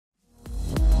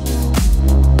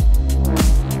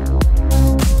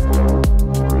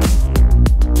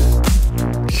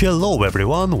Hello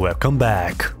everyone, welcome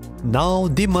back! Now,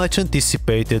 the much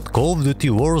anticipated Call of Duty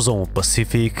Warzone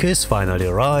Pacific has finally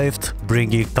arrived,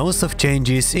 bringing tons of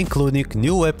changes including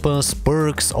new weapons,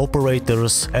 perks,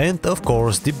 operators, and of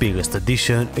course the biggest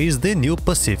addition is the new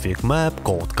Pacific map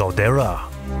called Caldera.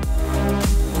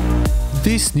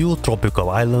 This new tropical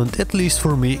island, at least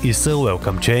for me, is a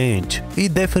welcome change.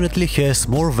 It definitely has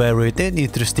more varied and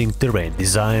interesting terrain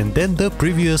design than the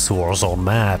previous Warzone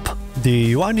map.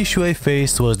 The one issue I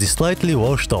faced was the slightly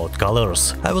washed out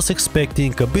colors. I was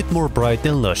expecting a bit more bright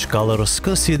and lush colors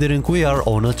considering we are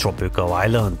on a tropical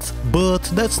island. But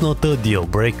that's not a deal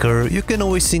breaker, you can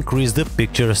always increase the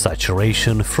picture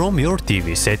saturation from your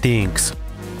TV settings.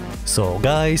 So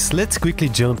guys, let's quickly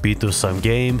jump into some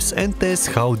games and test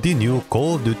how the new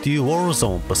Call of Duty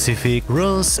Warzone Pacific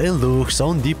runs and looks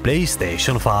on the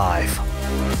PlayStation 5.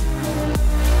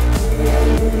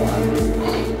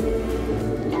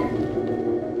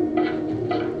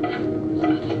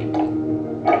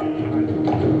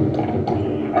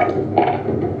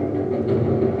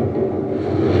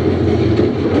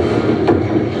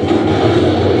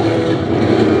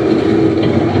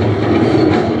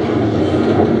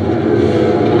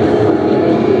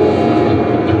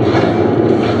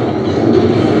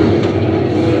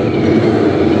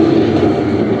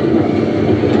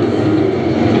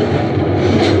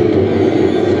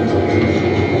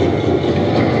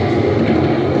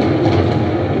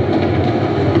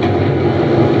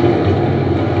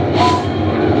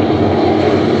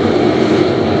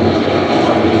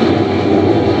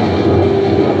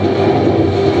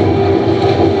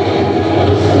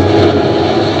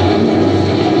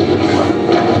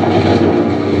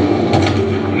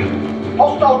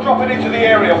 Dropping into the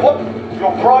area. What?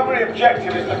 Your primary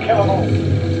objective is to kill them all.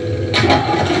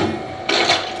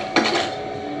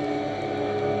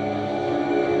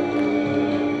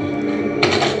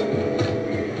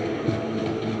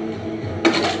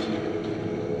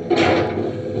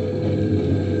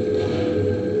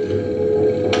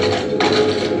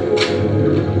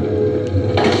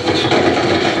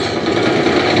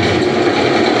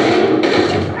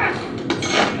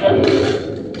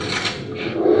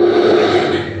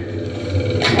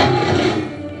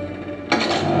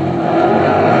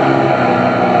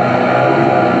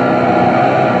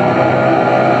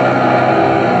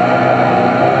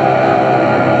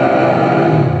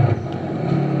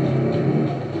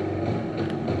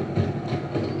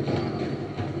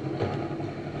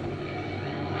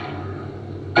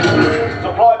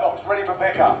 Supply box ready for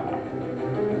pickup.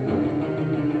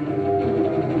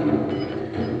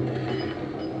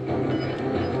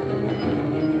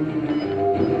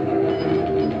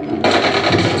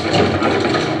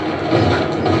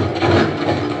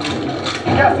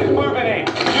 Gas is moving in.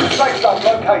 New safe zone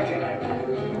located.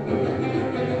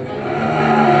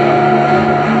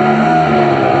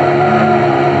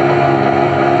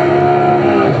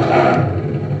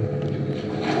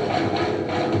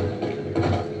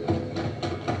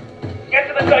 Get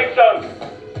to the safe zone.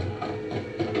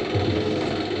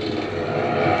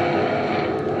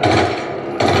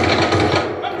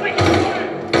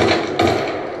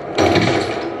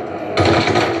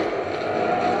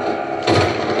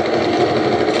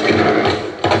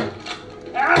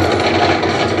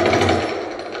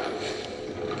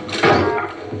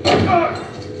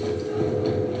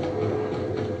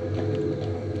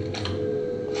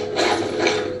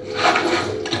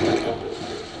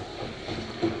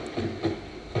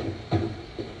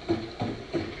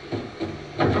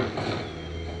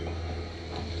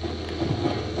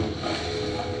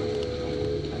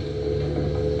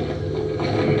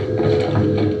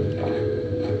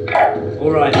 All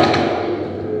right.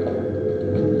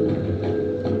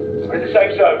 We're in the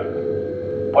safe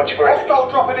zone. Watch for it. Hostile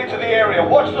dropping into the area.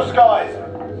 Watch the skies.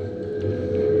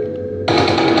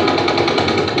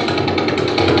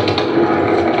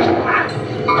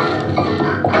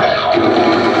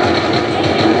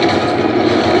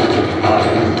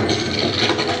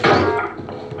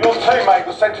 Your teammate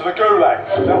was sent to the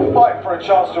gulag. They'll fight for a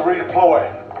chance to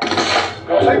redeploy.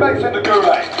 Your teammate's in the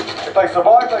gulag. If they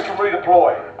survive, they can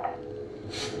redeploy.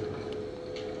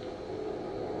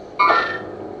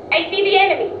 I see the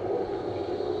enemy.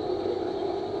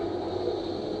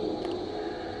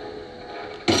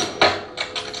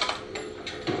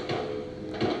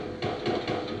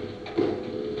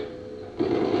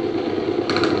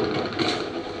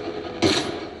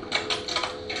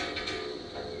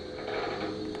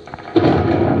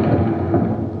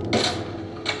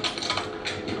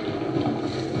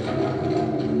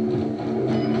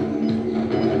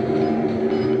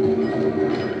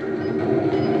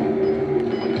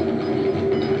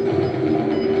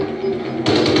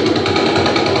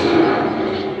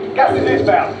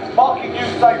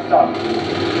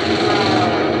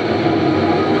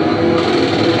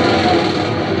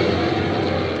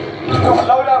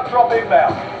 Mob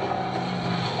inbound.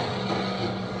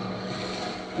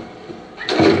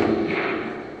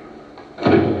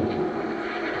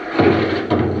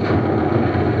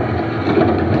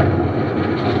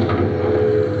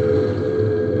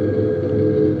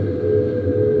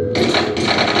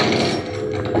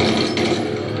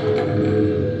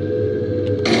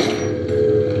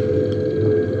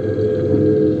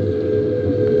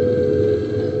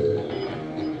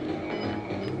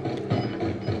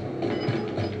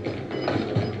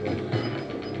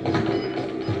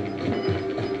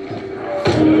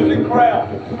 Losing ground.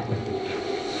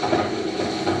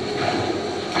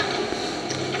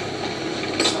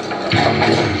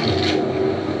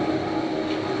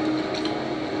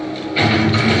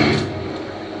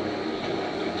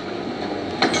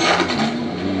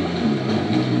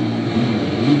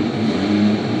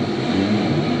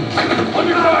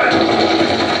 Under fire!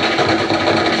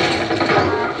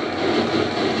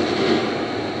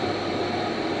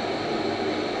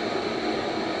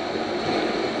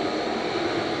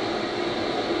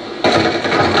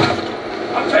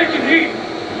 Taking heat!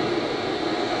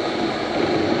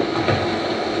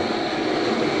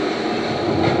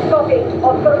 Copy.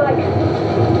 Off the right.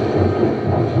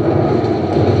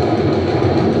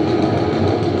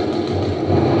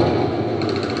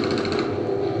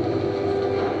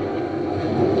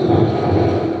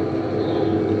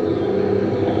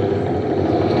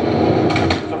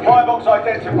 Supply box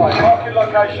identified. Marking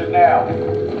location now.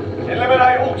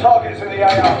 Eliminate all targets in the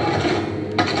AO.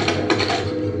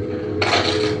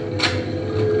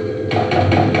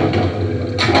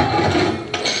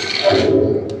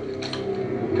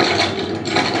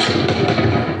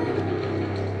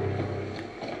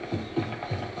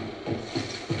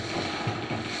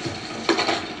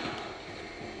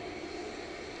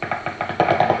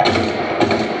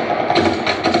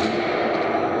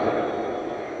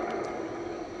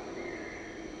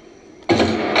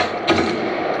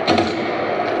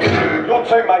 Your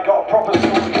teammate got a proper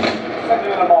sort. Send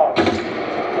it in a mile.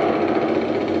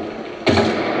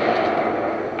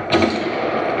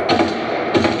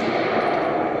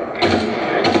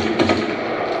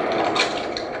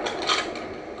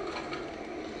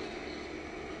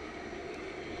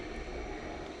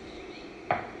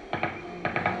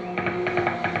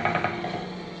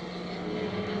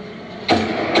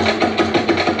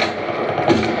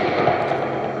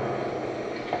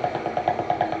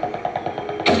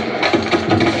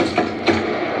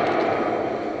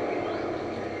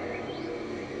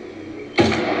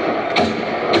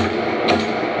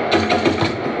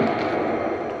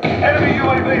 Enemy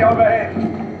UAV overhead.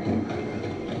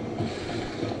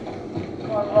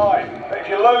 Online. If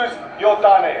you lose, you're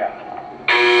done here.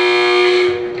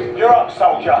 You're up,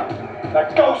 soldier. Now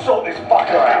go sort this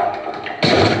fucker out.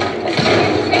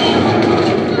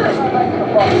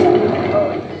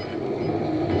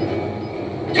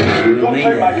 Your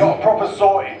teammate got a proper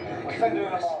sorting. We'll send you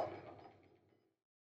in a